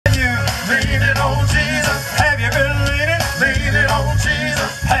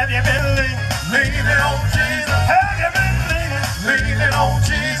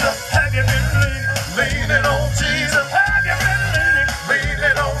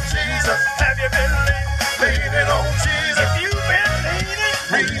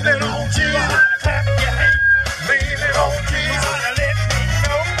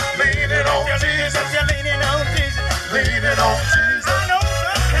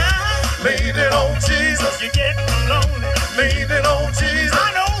Leaning on Jesus. You get lonely. Leaning on Jesus.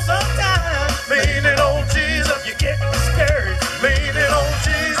 I know sometimes. Leaning on Jesus. You get discouraged. Leaning on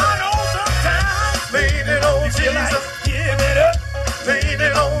Jesus. I know sometimes. Leaning on You feel like Jesus. give it up.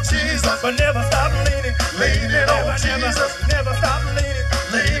 Leaning on Jesus. But never stop leaning. Leaning on Jesus. Never stop leaning.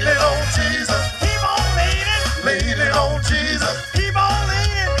 Leaning on Jesus. Keep on leaning. Leaning on Jesus. Keep on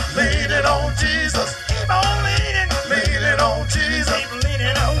leaning. Leaning on Jesus. Keep on leaning. Leaning on Jesus. Keep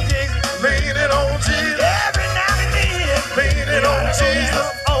leaning on Jesus. Leaning on Jesus. Every now and then. Leaning on Jesus.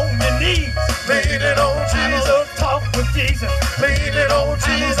 On your knees. Leaning on Have a Jesus. little talk with Jesus. Leaning on Have a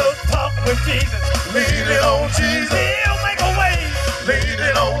Jesus. little talk with Jesus. Leaning on Jesus. He'll make a way.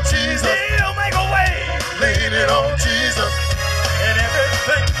 Leaning on Jesus. He'll make a way. Leaning on Jesus. And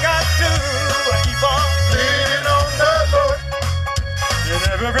everything I do, I keep on. Leaning on the Lord. And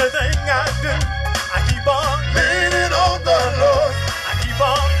everything I do, I keep on. Leaning on the Lord. I keep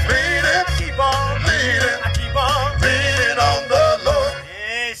on. Leaning. I keep on. Leaning. I keep on. Leaning on the Lord.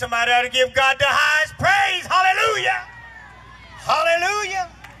 Hey, somebody ought to give God the highest praise. Hallelujah. Hallelujah.